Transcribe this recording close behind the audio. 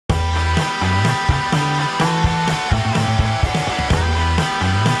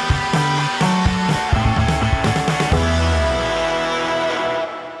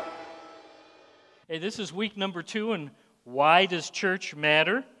Hey, this is week number 2, and why does church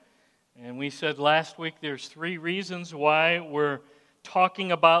matter? And we said last week there's 3 reasons why we're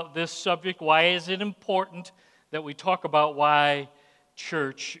talking about this subject. Why is it important that we talk about why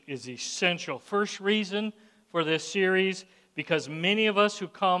church is essential? First reason for this series, because many of us who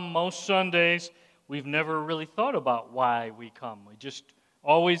come most Sundays, we've never really thought about why we come. We just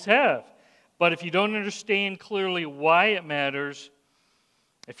always have. But if you don't understand clearly why it matters,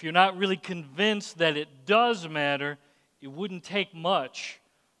 if you're not really convinced that it does matter, it wouldn't take much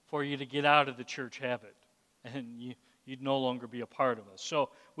for you to get out of the church habit, and you'd no longer be a part of us. So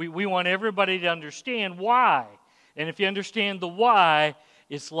we want everybody to understand why. And if you understand the why,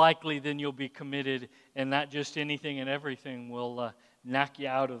 it's likely then you'll be committed, and not just anything and everything will knock you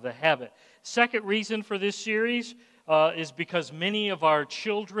out of the habit. Second reason for this series is because many of our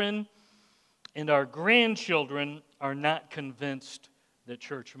children and our grandchildren are not convinced that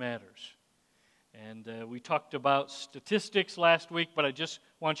church matters. And we talked about statistics last week, but I just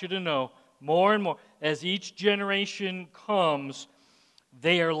want you to know, more and more, as each generation comes,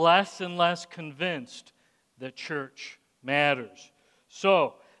 they are less and less convinced that church matters.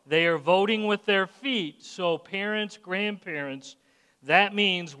 So, they are voting with their feet. So, parents, grandparents, that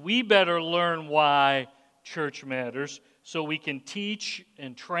means we better learn why church matters so we can teach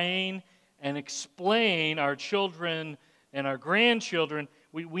and train and explain our children and our grandchildren.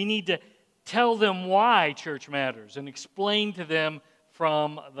 We need to tell them why church matters and explain to them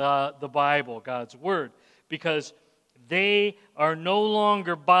from the Bible, God's Word, because they are no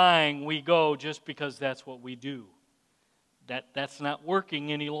longer buying we go just because that's what we do. That's not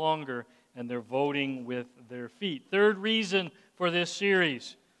working any longer, and they're voting with their feet. Third reason for this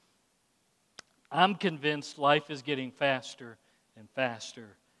series, I'm convinced life is getting faster and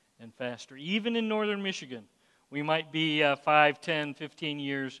faster and faster. Even in northern Michigan, we might be 5, 10, 15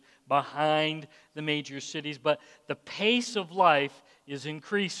 years behind the major cities, but the pace of life is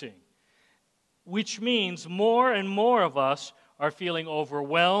increasing, which means more and more of us are feeling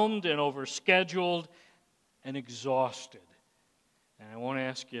overwhelmed and overscheduled and exhausted. And I won't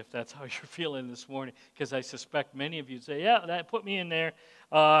ask you if that's how you're feeling this morning, because I suspect many of you would say, yeah, that put me in there.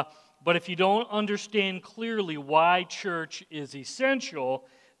 But if you don't understand clearly why church is essential,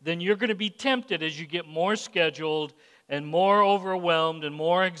 then you're going to be tempted as you get more scheduled and more overwhelmed and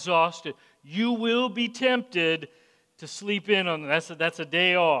more exhausted. You will be tempted to sleep in on that's a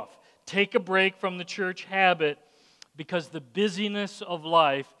day off. Take a break from the church habit, because the busyness of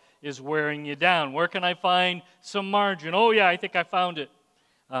life is wearing you down. Where can I find some margin? Oh yeah, I think I found it.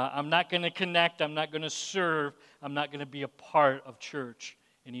 I'm not going to connect. I'm not going to serve. I'm not going to be a part of church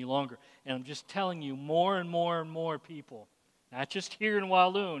any longer. And I'm just telling you, more and more and more people, not just here in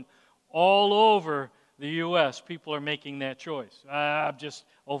Walloon, all over the U.S., people are making that choice. I'm just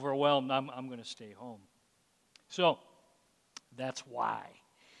overwhelmed. I'm going to stay home. So, that's why.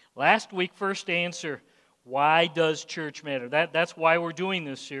 Last week, first answer, why does church matter? That's why we're doing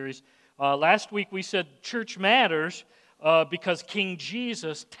this series. Last week we said church matters because King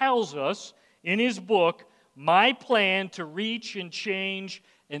Jesus tells us in his book, my plan to reach and change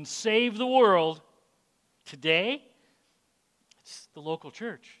and save the world today, it's the local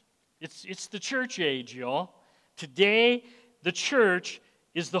church. It's the church age, y'all. Today, the church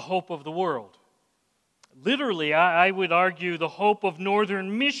is the hope of the world. Literally, I would argue the hope of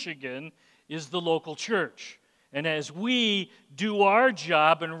northern Michigan is the local church. And as we do our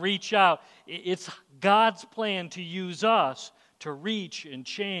job and reach out, it's God's plan to use us to reach and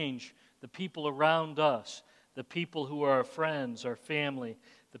change the people around us, the people who are our friends, our family,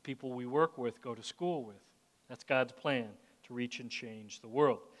 the people we work with, go to school with. That's God's plan, to reach and change the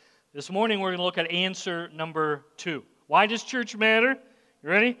world. This morning we're going to look at answer number 2. Why does church matter? You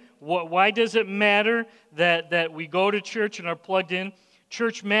ready? Why does it matter that we go to church and are plugged in?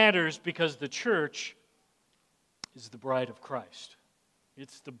 Church matters because the church is the bride of Christ.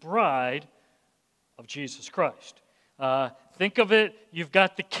 It's the bride of Jesus Christ. Think of it, you've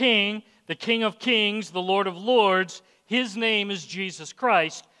got the King of Kings, the Lord of Lords. His name is Jesus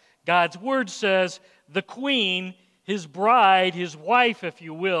Christ. God's Word says the Queen, His bride, His wife, if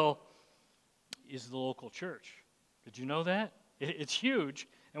you will, is the local church. Did you know that? It's huge,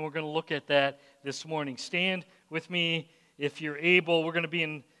 and we're going to look at that this morning. Stand with me if you're able. We're going to be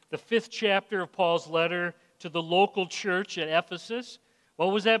in the 5th chapter of Paul's letter to the local church at Ephesus. What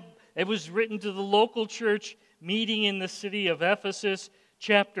was that? It was written to the local church meeting in the city of Ephesus,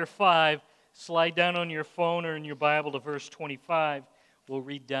 chapter 5. Slide down on your phone or in your Bible to verse 25. We'll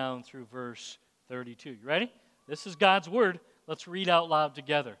read down through verse 32. You ready? This is God's Word. Let's read out loud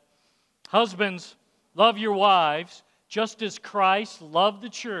together. Husbands, love your wives, just as Christ loved the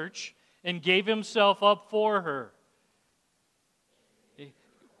church and gave himself up for her.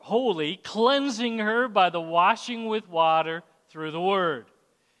 Holy, cleansing her by the washing with water through the word.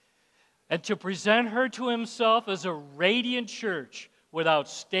 And to present her to himself as a radiant church, without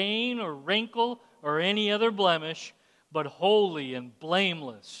stain or wrinkle or any other blemish, but holy and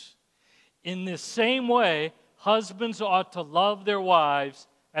blameless. In this same way, husbands ought to love their wives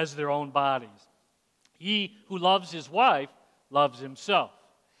as their own bodies. He who loves his wife loves himself.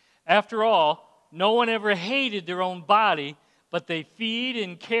 After all, no one ever hated their own body, but they feed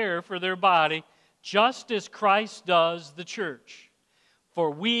and care for their body, just as Christ does the church.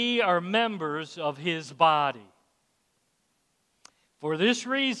 For we are members of his body. For this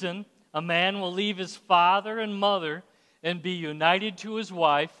reason, a man will leave his father and mother and be united to his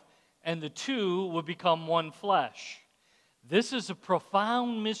wife, and the two will become one flesh. This is a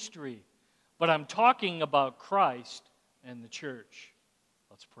profound mystery, but I'm talking about Christ and the church.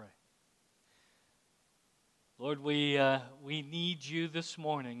 Let's pray. Lord, we need you this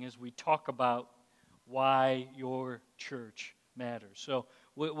morning as we talk about why your church matters. So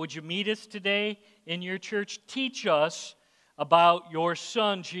would you meet us today in your church? Teach us about your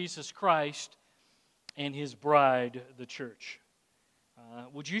Son, Jesus Christ, and his bride, the church.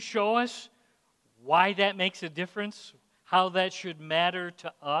 Would you show us why that makes a difference, how that should matter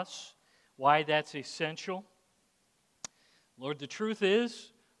to us, why that's essential? Lord, the truth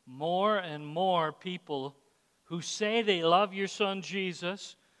is, more and more people who say they love your Son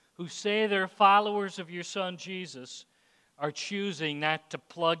Jesus, who say they're followers of your Son Jesus, are choosing not to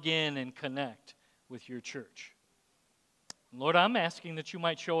plug in and connect with your church. Lord, I'm asking that you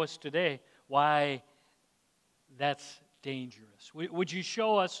might show us today why that's dangerous. Would you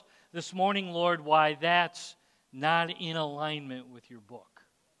show us this morning, Lord, why that's not in alignment with your book?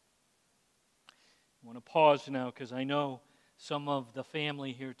 I want to pause now because I know some of the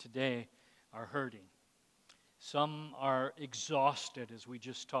family here today are hurting. Some are exhausted, as we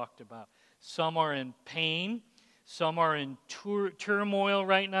just talked about. Some are in pain. Some are in turmoil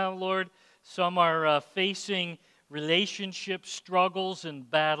right now, Lord. Some are facing relationship struggles and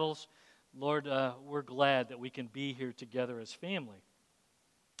battles. Lord, we're glad that we can be here together as family.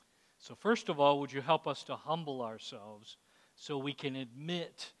 So first of all, would you help us to humble ourselves so we can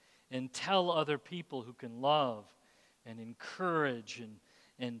admit and tell other people who can love and encourage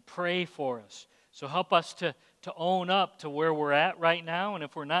and pray for us. So help us to own up to where we're at right now, and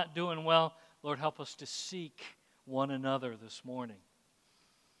if we're not doing well, Lord, help us to seek one another this morning.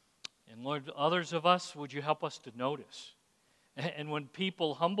 And Lord, others of us, would you help us to notice? And when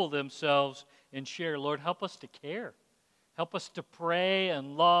people humble themselves and share, Lord, help us to care. Help us to pray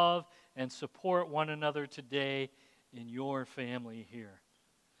and love and support one another today in your family here.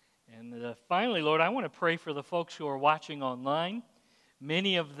 And finally, Lord, I want to pray for the folks who are watching online.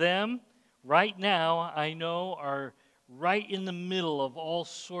 Many of them right now, I know, are right in the middle of all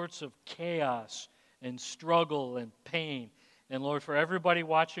sorts of chaos and struggle and pain. And Lord, for everybody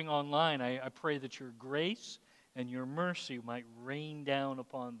watching online, I pray that your grace and your mercy might rain down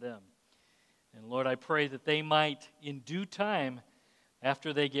upon them. And Lord, I pray that they might, in due time,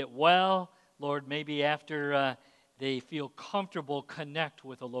 after they get well, Lord, maybe after they feel comfortable, connect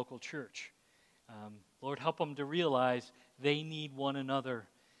with a local church. Lord, help them to realize they need one another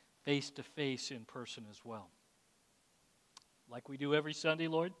face-to-face in person as well. Like we do every Sunday,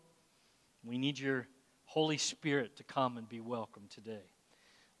 Lord, we need your Holy Spirit to come and be welcome today.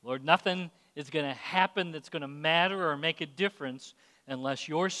 Lord, nothing is going to happen that's going to matter or make a difference unless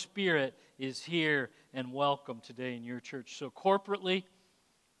your Spirit is here and welcome today in your church. So corporately,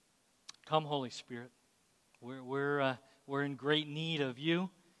 come, Holy Spirit. We're in great need of you.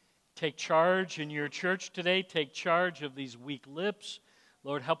 Take charge in your church today. Take charge of these weak lips.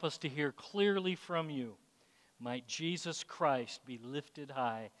 Lord, help us to hear clearly from you. Might Jesus Christ be lifted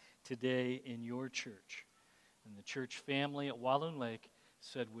high today in your church. And the church family at Walloon Lake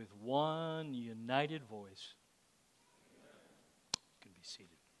said with one united voice, you can be seated.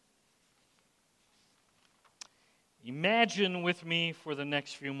 Imagine with me for the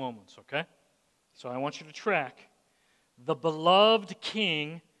next few moments, okay? So I want you to track the beloved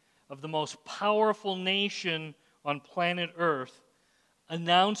king of the most powerful nation on planet Earth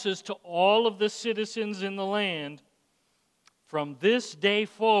announces to all of the citizens in the land, from this day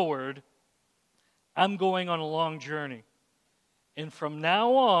forward, I'm going on a long journey. And from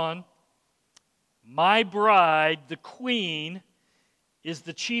now on, my bride, the queen, is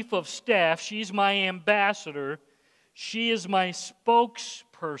the chief of staff. She's my ambassador. She is my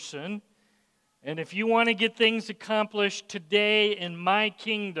spokesperson. And if you want to get things accomplished today in my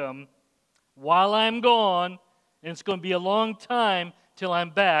kingdom, while I'm gone, and it's going to be a long time till I'm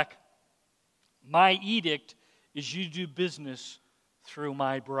back, My edict is you do business through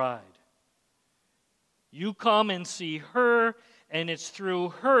my bride. You come and see her, and it's through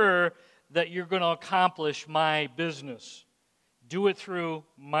her that you're going to accomplish my business. Do it through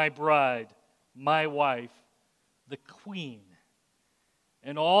my bride, my wife, the queen.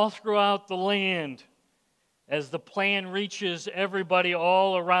 And all throughout the land, as the plan reaches everybody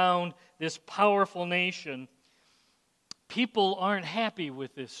all around this powerful nation, people aren't happy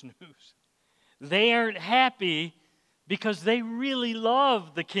with this news. They aren't happy because they really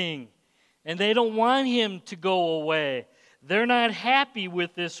love the king, and they don't want him to go away. They're not happy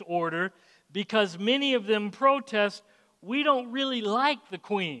with this order because many of them protest, we don't really like the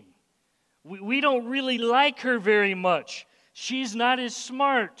queen. We don't really like her very much. She's not as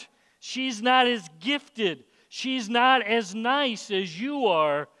smart. She's not as gifted. She's not as nice as you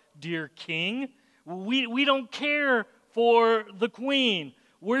are, dear king. We don't care for the queen.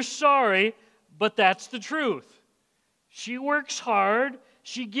 We're sorry, but that's the truth. She works hard.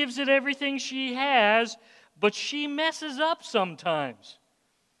 She gives it everything she has, but she messes up sometimes.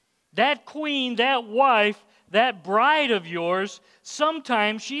 That queen, that wife, that bride of yours,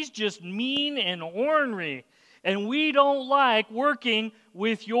 sometimes she's just mean and ornery, and we don't like working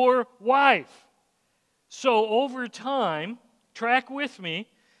with your wife. So over time, track with me,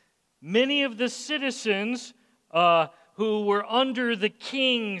 many of the citizens who were under the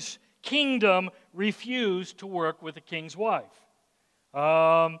king's kingdom refused to work with the king's wife.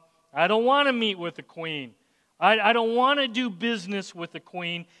 I don't want to meet with the queen. I don't want to do business with the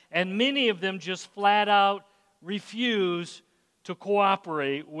queen. And many of them just flat out refuse to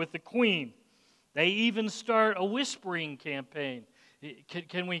cooperate with the queen. They even start a whispering campaign.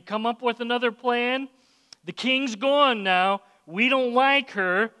 Can we come up with another plan? The king's gone now. We don't like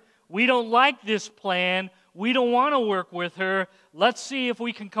her. We don't like this plan. We don't want to work with her. Let's see if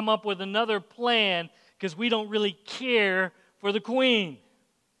we can come up with another plan because we don't really care for the queen.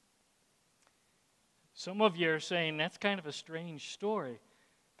 Some of you are saying, that's kind of a strange story,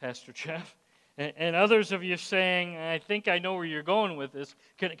 Pastor Jeff. And others of you are saying, I think I know where you're going with this.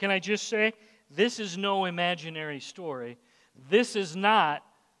 Can I just say, this is no imaginary story. This is not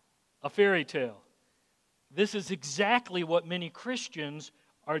a fairy tale. This is exactly what many Christians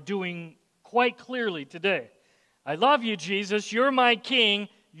are doing quite clearly today. I love you, Jesus. You're my king.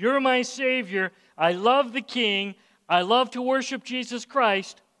 You're my Savior. I love the king. I love to worship Jesus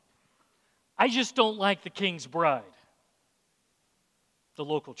Christ. I just don't like the king's bride, the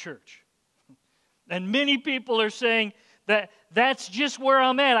local church. And many people are saying that that's just where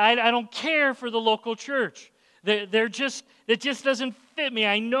I'm at. I don't care for the local church. It just doesn't fit me.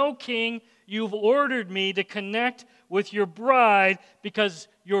 I know, King, you've ordered me to connect with your bride because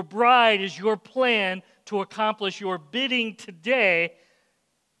your bride is your plan to accomplish your bidding today.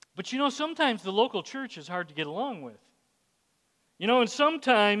 But you know, sometimes the local church is hard to get along with. You know, and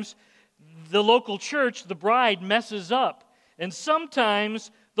sometimes the local church, the bride, messes up. And sometimes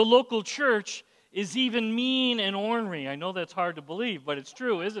the local church is even mean and ornery. I know that's hard to believe, but it's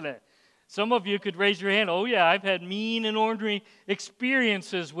true, isn't it? Some of you could raise your hand. Oh, yeah, I've had mean and ornery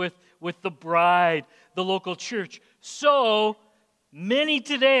experiences with the bride, the local church. So many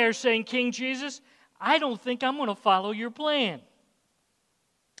today are saying, King Jesus, I don't think I'm going to follow your plan.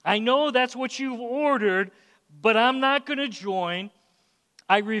 I know that's what you've ordered, but I'm not going to join.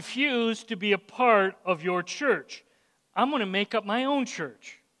 I refuse to be a part of your church. I'm going to make up my own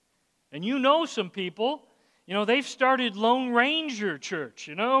church. And you know some people, you know, they've started Lone Ranger Church,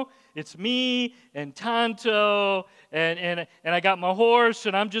 you know. It's me and Tonto, and I got my horse,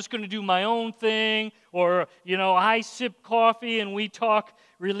 and I'm just going to do my own thing. Or, you know, I sip coffee and we talk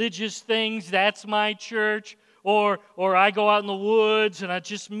religious things. That's my church. Or I go out in the woods, and it's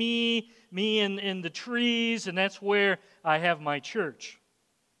just me in the trees, and that's where I have my church.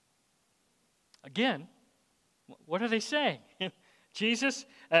 Again, what are they saying? Jesus,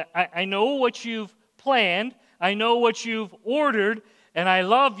 I know what you've planned. I know what you've ordered, and I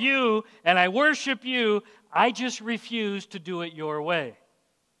love you, and I worship you. I just refuse to do it your way.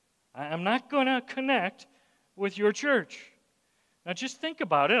 I'm not going to connect with your church. Now, just think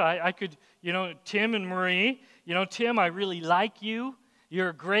about it. I could, you know, Tim and Marie, you know, Tim, I really like you. You're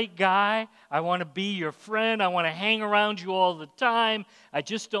a great guy. I want to be your friend. I want to hang around you all the time. I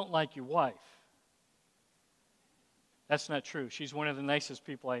just don't like your wife. That's not true. She's one of the nicest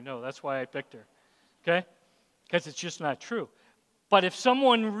people I know. That's why I picked her. Okay? Because it's just not true. But if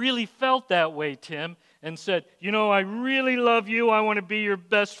someone really felt that way, Tim, and said, you know, I really love you. I want to be your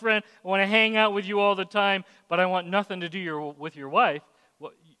best friend. I want to hang out with you all the time, but I want nothing to do with your wife.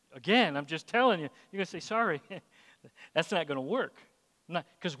 Well, again, I'm just telling you. You're going to say, sorry. That's not going to work.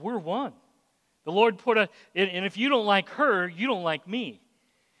 Because we're one. The Lord and if you don't like her, you don't like me.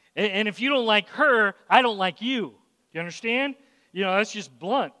 And if you don't like her, I don't like you. You understand? That's just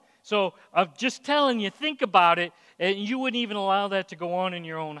blunt. So I'm just telling you, think about it, and you wouldn't even allow that to go on in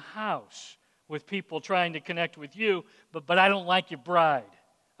your own house with people trying to connect with you, but I don't like your bride.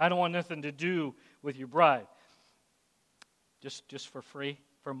 I don't want nothing to do with your bride. Just for free.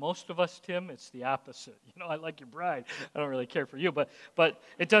 For most of us, Tim, it's the opposite. I like your bride. I don't really care for you, but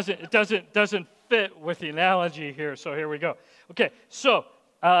it doesn't fit with the analogy here. So here we go. Okay, so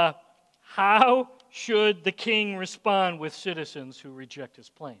how should the king respond with citizens who reject his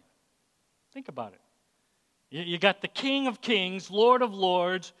plan? Think about it. You got the King of Kings, Lord of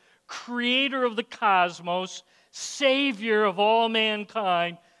Lords, Creator of the cosmos, Savior of all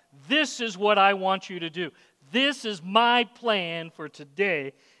mankind. This is what I want you to do. This is my plan for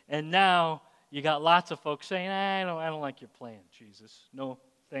today. And now you got lots of folks saying, I don't like your plan, Jesus. No,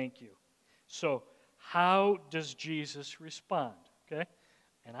 thank you. So how does Jesus respond? Okay?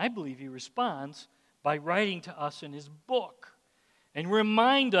 And I believe he responds by writing to us in his book and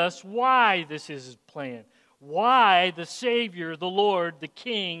remind us why this is his plan, why the Savior, the Lord, the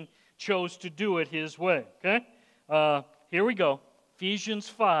King chose to do it his way. Okay? Here we go. Ephesians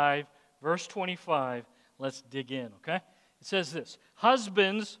 5, verse 25. Let's dig in, okay? It says this: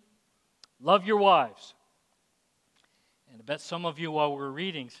 husbands, love your wives. And I bet some of you while we're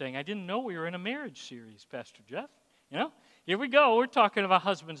reading saying, I didn't know we were in a marriage series, Pastor Jeff. Here we go. We're talking about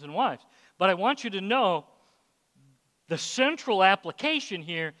husbands and wives. But I want you to know the central application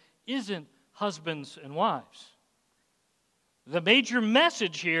here isn't husbands and wives. The major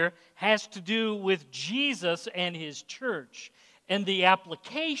message here has to do with Jesus and his church. And the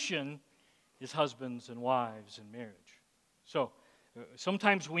application is husbands and wives in marriage. So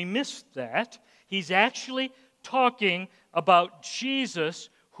sometimes we miss that. He's actually talking about Jesus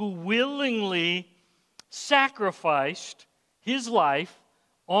who willingly sacrificed his life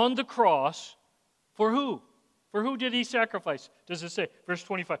on the cross for who? For who did he sacrifice? Does it say? Verse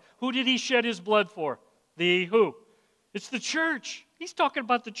 25. Who did he shed his blood for? The who? It's the church. He's talking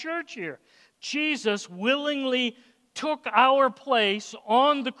about the church here. Jesus willingly took our place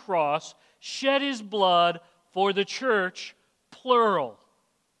on the cross, shed his blood for the church, plural.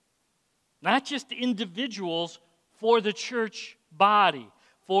 Not just individuals, for the church body,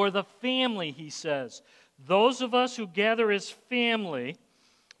 for the family, he says. Those of us who gather as family,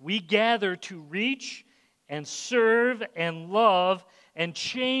 we gather to reach and serve and love and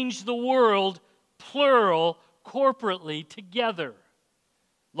change the world, plural, corporately, together.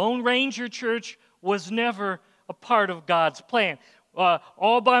 Lone Ranger Church was never a part of God's plan.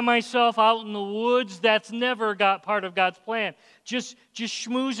 All by myself out in the woods, that's never got part of God's plan. Just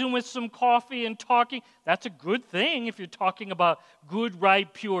schmoozing with some coffee and talking, that's a good thing if you're talking about good,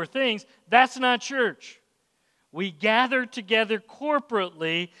 right, pure things. That's not church. We gather together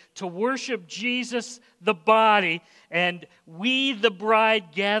corporately to worship Jesus, the body, and we, the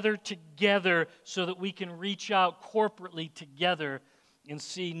bride, gather together so that we can reach out corporately together and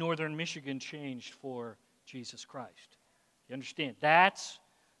see Northern Michigan changed for Jesus Christ. You understand? That's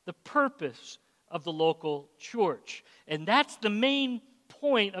the purpose of the local church. And that's the main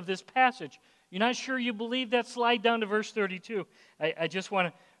point of this passage. You're not sure you believe that? Slide down to verse 32. I just want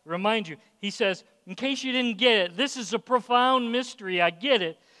to remind you. He says, in case you didn't get it, this is a profound mystery. I get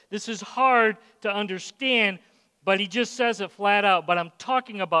it. This is hard to understand, but he just says it flat out. But I'm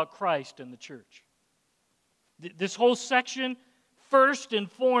talking about Christ and the church. This whole section, first and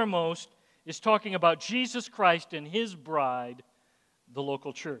foremost, is talking about Jesus Christ and his bride, the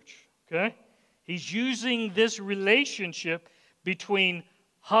local church. Okay? He's using this relationship between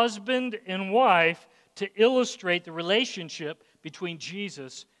husband and wife to illustrate the relationship between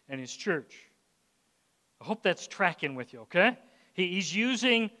Jesus and his church. I hope that's tracking with you, okay? He's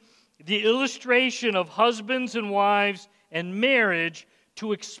using the illustration of husbands and wives and marriage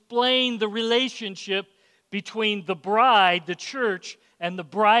to explain the relationship between the bride, the church, and the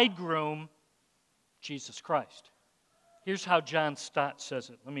bridegroom, Jesus Christ. Here's how John Stott says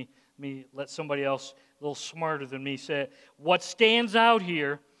it. Let me let somebody else a little smarter than me say it. What stands out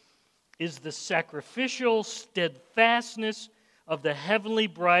here is the sacrificial steadfastness of the heavenly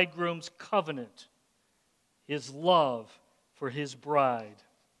bridegroom's covenant, his love for his bride,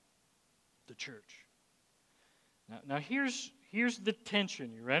 the church. Now here's the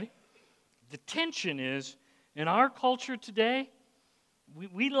tension. You ready? The tension is, in our culture today,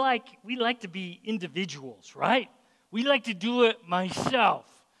 we like to be individuals, right? We like to do it myself.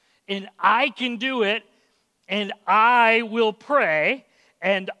 And I can do it, and I will pray,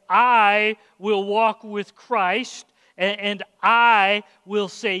 and I will walk with Christ, and I will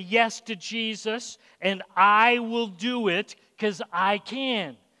say yes to Jesus, and I will do it because I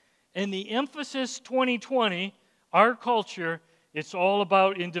can. And the emphasis 2020, our culture, it's all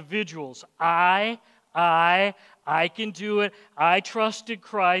about individuals. I can do it. I trusted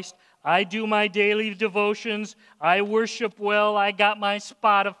Christ. I do my daily devotions. I worship well. I got my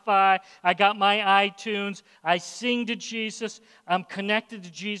Spotify. I got my iTunes. I sing to Jesus. I'm connected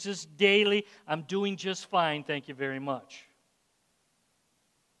to Jesus daily. I'm doing just fine. Thank you very much.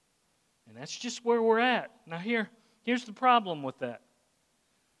 And that's just where we're at. Now here's the problem with that.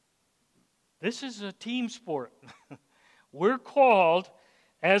 This is a team sport. We're called,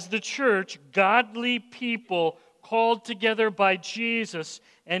 as the church, godly people called together by Jesus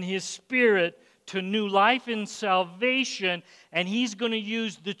and His Spirit to new life and salvation, and He's going to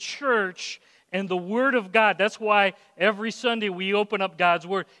use the church and the Word of God. That's why every Sunday we open up God's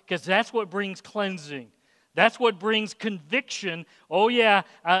Word, because that's what brings cleansing. That's what brings conviction. Oh yeah,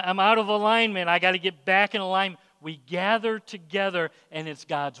 I'm out of alignment. I got to get back in alignment. We gather together, and it's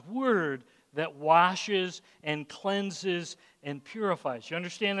God's Word that washes and cleanses and purifies. You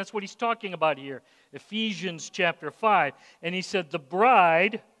understand? That's what he's talking about here. Ephesians chapter 5. And he said, the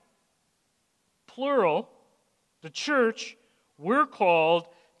bride, plural, the church, we're called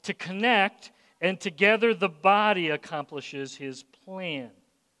to connect, and together the body accomplishes His plan.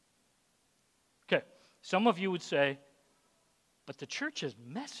 Okay, some of you would say, but the church is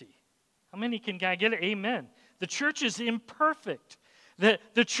messy. How many can I get it? Amen. The church is imperfect.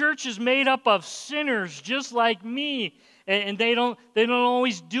 The church is made up of sinners just like me, and they don't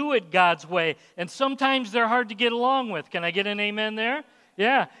always do it God's way. And sometimes they're hard to get along with. Can I get an amen there?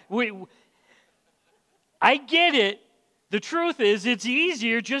 Yeah. I get it. The truth is, it's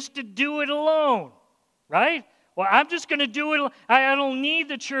easier just to do it alone, right? Well, I'm just going to do it. I don't need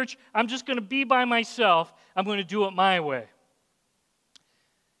the church. I'm just going to be by myself. I'm going to do it my way.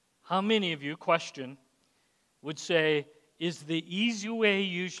 How many of you, question, would say, is the easy way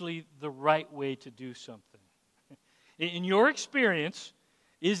usually the right way to do something? In your experience,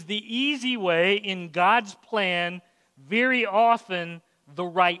 is the easy way in God's plan very often the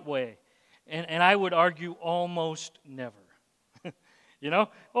right way? And I would argue almost never.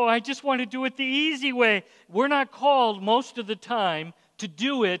 I just want to do it the easy way. We're not called most of the time to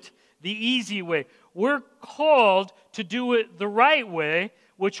do it the easy way. We're called to do it the right way,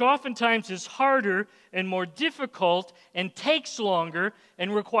 which oftentimes is harder and more difficult and takes longer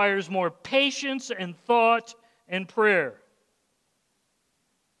and requires more patience and thought and prayer.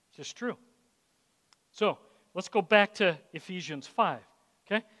 It's just true. So, let's go back to Ephesians 5.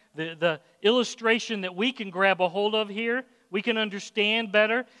 Okay? The illustration that we can grab a hold of here, we can understand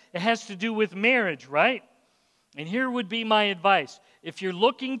better, it has to do with marriage, right? And here would be my advice. If you're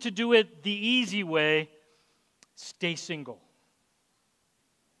looking to do it the easy way, stay single.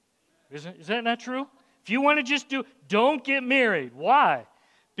 Is that not true? If you want to just don't get married. Why?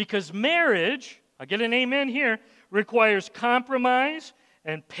 Because marriage, I get an amen here, requires compromise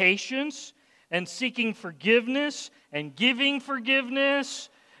and patience and seeking forgiveness and giving forgiveness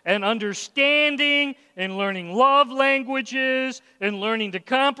and understanding and learning love languages and learning to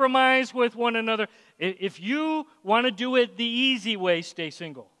compromise with one another. If you want to do it the easy way, stay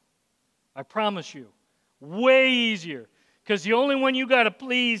single. I promise you. Way easier. Because the only one you got to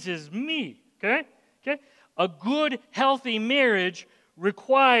please is me. Okay? A good, healthy marriage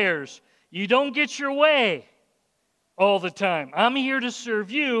requires you don't get your way all the time. I'm here to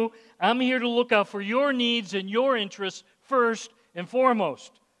serve you. I'm here to look out for your needs and your interests first and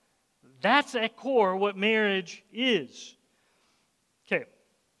foremost. That's at core what marriage is. Okay.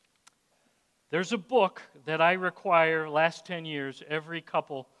 There's a book that I require last 10 years, every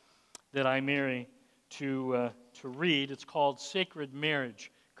couple that I marry to read. It's called Sacred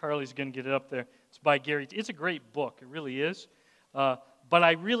Marriage. Carly's going to get it up there. It's by Gary. It's a great book. It really is. But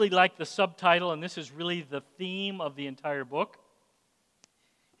I really like the subtitle, and this is really the theme of the entire book.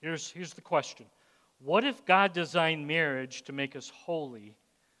 Here's the question. What if God designed marriage to make us holy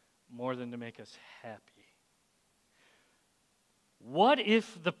more than to make us happy? What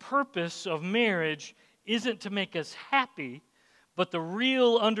if the purpose of marriage isn't to make us happy, but the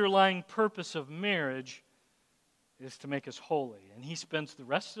real underlying purpose of marriage is to make us holy? And he spends the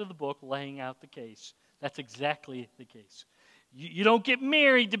rest of the book laying out the case. That's exactly the case. You don't get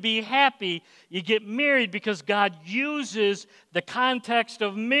married to be happy. You get married because God uses the context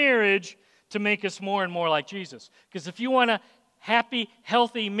of marriage to make us more and more like Jesus. Because if you want a happy,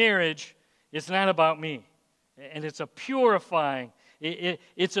 healthy marriage, it's not about me. And it's a purifying,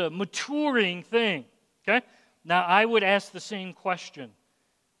 it's a maturing thing. Okay? Now, I would ask the same question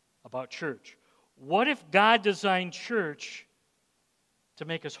about church. what if God designed church to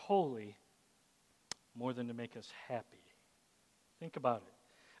make us holy more than to make us happy? Think about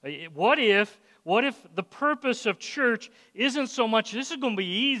it. What if the purpose of church isn't so much, this is going to be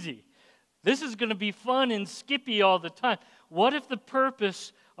easy, this is going to be fun and skippy all the time. What if the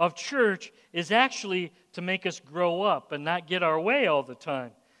purpose of church is actually to make us grow up and not get our way all the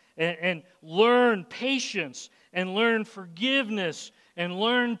time? And learn patience and learn forgiveness and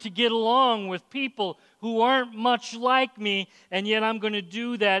learn to get along with people who aren't much like me, and yet I'm going to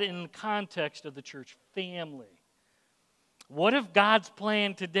do that in the context of the church family. What if God's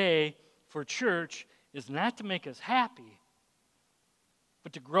plan today for church is not to make us happy,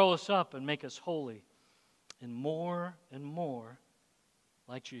 but to grow us up and make us holy and more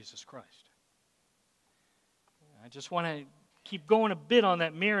like Jesus Christ? I just want to keep going a bit on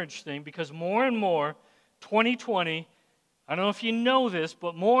that marriage thing, because more and more, 2020, I don't know if you know this,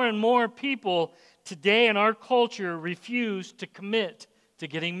 but more and more people today in our culture refuse to commit to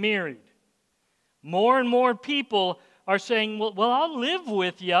getting married. More and more people are saying, well, I'll live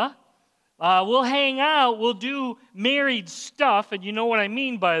with you. We'll hang out. We'll do married stuff, and you know what I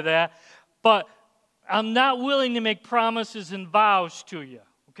mean by that. But I'm not willing to make promises and vows to you,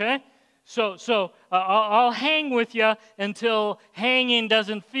 okay? So I'll hang with you until hanging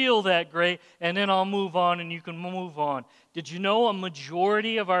doesn't feel that great, and then I'll move on and you can move on. Did you know a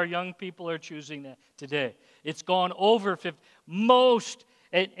majority of our young people are choosing that today? It's gone over 50. Most,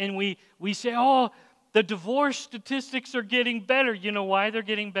 and we say, oh, the divorce statistics are getting better. You know why they're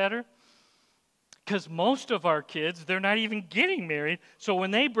getting better? Because most of our kids, they're not even getting married, so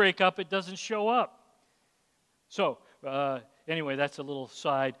when they break up, it doesn't show up. So, anyway, that's a little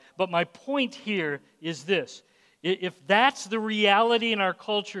side. But my point here is this. If that's the reality in our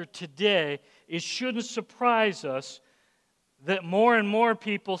culture today, it shouldn't surprise us that more and more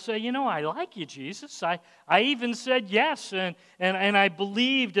people say, you know, I like you, Jesus. I even said yes, and I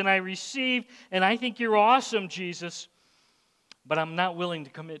believed, and I received, and I think you're awesome, Jesus, but I'm not willing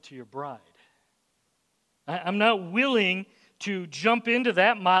to commit to your bride. I'm not willing to jump into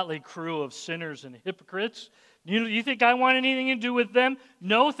that motley crew of sinners and hypocrites. You think I want anything to do with them?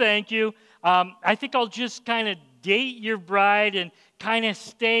 No, thank you. I think I'll just kind of date your bride and kind of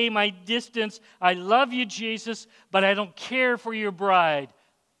stay my distance. I love you, Jesus, but I don't care for your bride.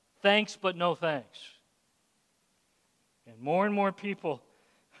 Thanks, but no thanks. And more people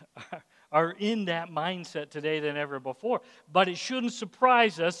are in that mindset today than ever before. But it shouldn't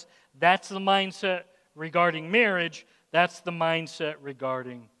surprise us. That's the mindset regarding marriage. That's the mindset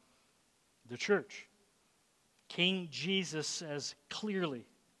regarding the church. King Jesus says clearly,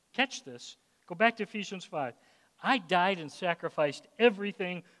 catch this, go back to Ephesians 5. I died and sacrificed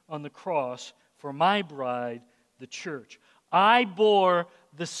everything on the cross for my bride, the church. I bore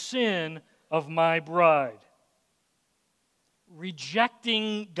the sin of my bride.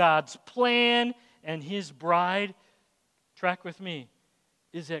 Rejecting God's plan and His bride, track with me,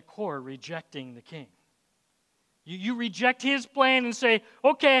 is at core rejecting the King. You reject His plan and say,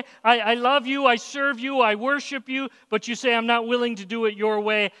 okay, I love you, I serve you, I worship you, but you say, I'm not willing to do it your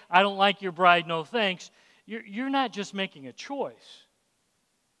way, I don't like your bride, no thanks. You're not just making a choice.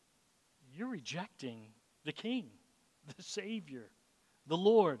 You're rejecting the King, the Savior, the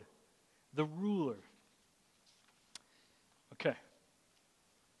Lord, the ruler. Okay.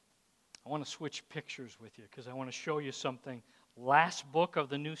 I want to switch pictures with you because I want to show you something. Last book of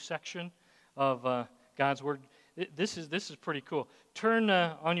the new section of God's Word. This is pretty cool. Turn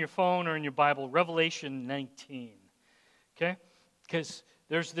on your phone or in your Bible, Revelation 19. Okay? Because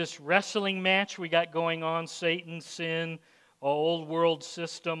there's this wrestling match we got going on, Satan, sin, old world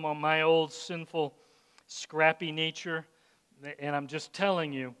system, on my old sinful, scrappy nature. And I'm just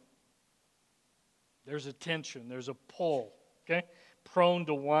telling you, there's a tension, there's a pull. Okay? Prone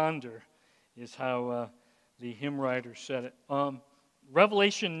to wander is how the hymn writer said it.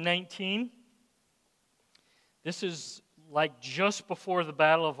 Revelation 19. This is like just before the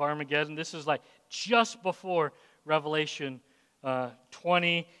Battle of Armageddon. This is like just before Revelation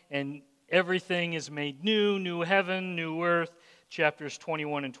 20, and everything is made new, new heaven, new earth, chapters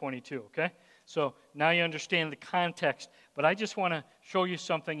 21 and 22, okay? So now you understand the context, but I just want to show you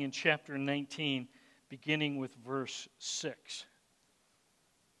something in chapter 19, beginning with verse 6.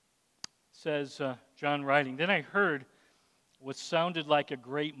 It says, John writing, Then I heard what sounded like a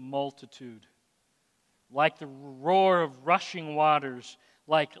great multitude, like the roar of rushing waters,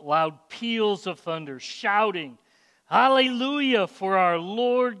 like loud peals of thunder, shouting, Hallelujah, for our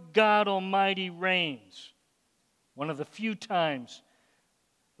Lord God Almighty reigns. One of the few times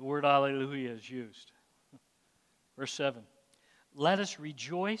the word hallelujah is used. Verse 7. let us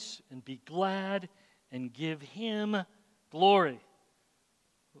rejoice and be glad and give him glory.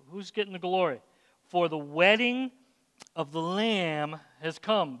 Who's getting the glory? For the wedding of the Lamb has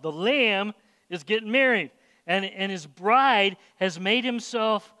come. The Lamb is getting married, and his bride has made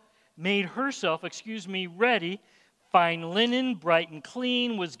herself ready. Fine linen, bright and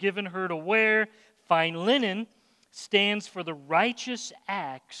clean, was given her to wear. Fine linen stands for the righteous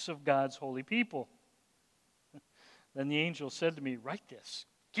acts of God's holy people. Then the angel said to me, write this,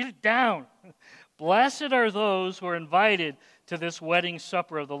 get it down. Blessed are those who are invited to this wedding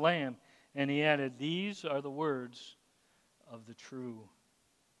supper of the Lamb. And he added, these are the words of the true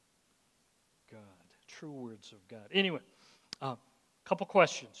God. True words of God. Anyway, a couple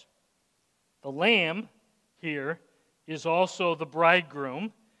questions. The Lamb here is also the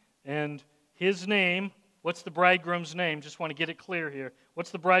bridegroom, and his name, what's the bridegroom's name? Just want to get it clear here.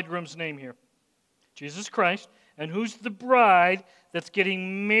 What's the bridegroom's name here? Jesus Christ. And who's the bride that's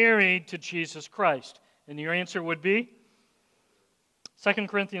getting married to Jesus Christ? And your answer would be 2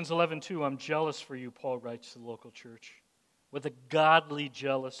 Corinthians 11:2, I'm jealous for you, Paul writes to the local church, with a godly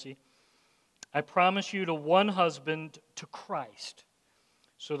jealousy. I promise you to one husband, to Christ,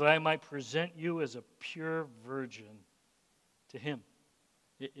 so that I might present you as a pure virgin to him.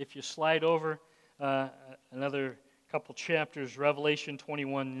 If you slide over another couple chapters, Revelation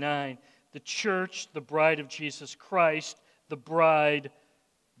 21:9, the church, the bride of Jesus Christ, the bride,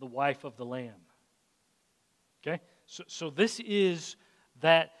 the wife of the Lamb. Okay? So this is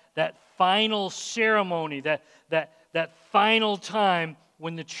that final ceremony, that final time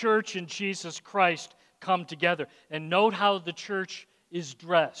when the church and Jesus Christ come together. And note how the church is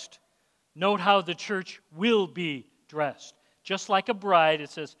dressed. Note how the church will be dressed. Just like a bride, it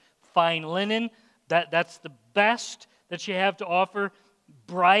says fine linen. That's the best that you have to offer.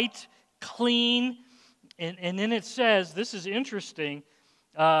 Bright, clean. And then it says, this is interesting,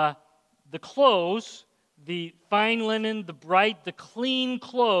 the clothes, the fine linen, the bright, the clean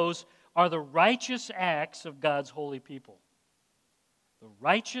clothes are the righteous acts of God's holy people. The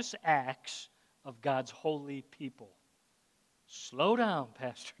righteous acts of God's holy people. Slow down,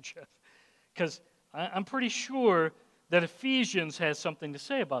 Pastor Jeff, because I'm pretty sure that Ephesians has something to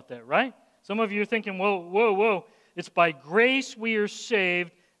say about that, right? Some of you are thinking, whoa. It's by grace we are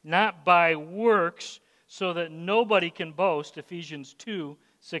saved, not by works, so that nobody can boast, Ephesians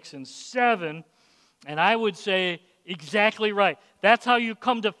 2:6-7. And I would say exactly right. That's how you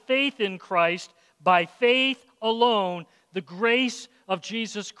come to faith in Christ. By faith alone, the grace of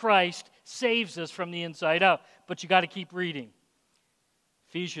Jesus Christ saves us from the inside out. But you got to keep reading.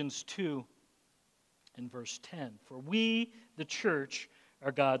 Ephesians 2 and verse 10. For we, the church,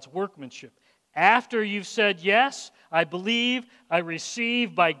 are God's workmanship. After you've said, yes, I believe, I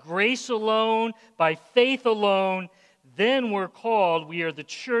receive by grace alone, by faith alone, then we're called, we are the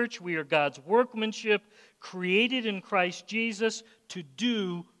church, we are God's workmanship, created in Christ Jesus to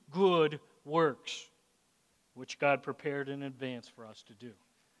do good works, which God prepared in advance for us to do.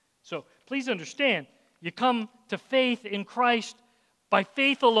 So please understand, you come to faith in Christ by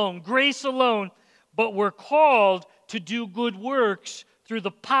faith alone, grace alone, but we're called to do good works through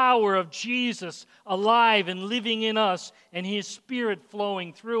the power of Jesus alive and living in us and His Spirit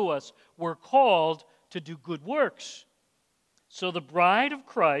flowing through us. We're called to do good works. So the bride of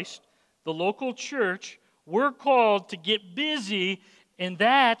Christ, the local church, we're called to get busy, and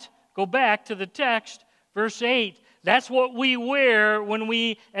that, go back to the text, verse 8, that's what we wear when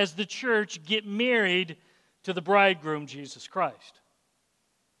we, as the church, get married to the bridegroom, Jesus Christ.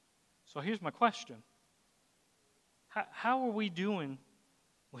 So here's my question. How are we doing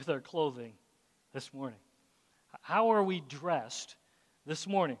with our clothing this morning? How are we dressed this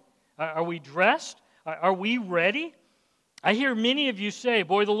morning? Are we dressed? Are we ready? I hear many of you say,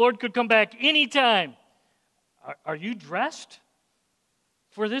 boy, the Lord could come back anytime. Are you dressed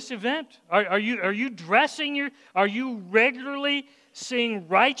for this event? Are you dressing are you regularly seeing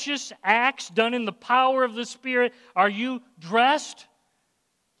righteous acts done in the power of the Spirit? Are you dressed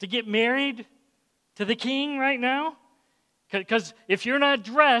to get married to the King right now? Because if you're not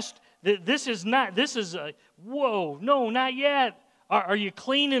dressed, this is whoa, no, not yet. Are you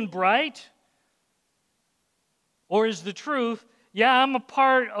clean and bright? Or is the truth, yeah, I'm a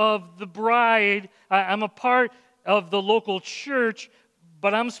part of the bride, I'm a part of the local church,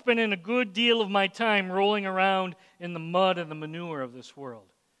 but I'm spending a good deal of my time rolling around in the mud and the manure of this world.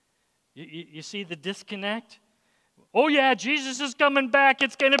 You see the disconnect? Oh yeah, Jesus is coming back,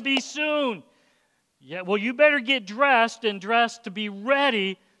 it's going to be soon. Yeah, well, you better get dressed to be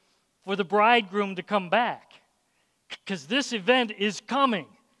ready for the bridegroom to come back. Because this event is coming.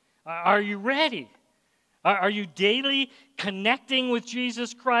 Are you ready? Are you daily connecting with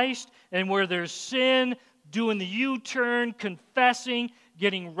Jesus Christ? And where there's sin, doing the U-turn, confessing,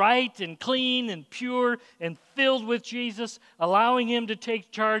 getting right and clean and pure and filled with Jesus, allowing Him to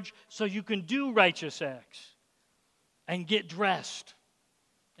take charge so you can do righteous acts and get dressed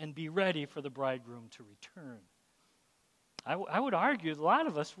and be ready for the bridegroom to return. I would argue a lot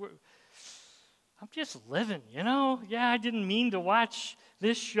of us, I'm just living, you know? Yeah, I didn't mean to watch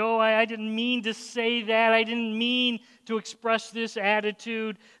this show. I didn't mean to say that. I didn't mean to express this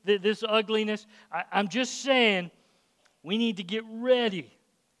attitude, this ugliness. I'm just saying we need to get ready.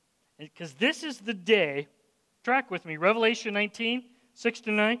 Because this is the day, track with me, Revelation 19,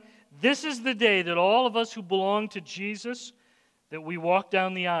 6-9. This is the day that all of us who belong to Jesus, that we walk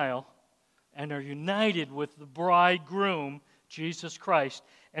down the aisle and are united with the bridegroom, Jesus Christ,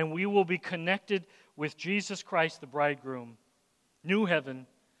 and we will be connected with Jesus Christ, the bridegroom. New heaven,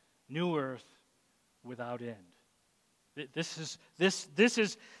 new earth, without end. This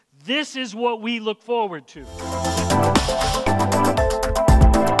is what we look forward to.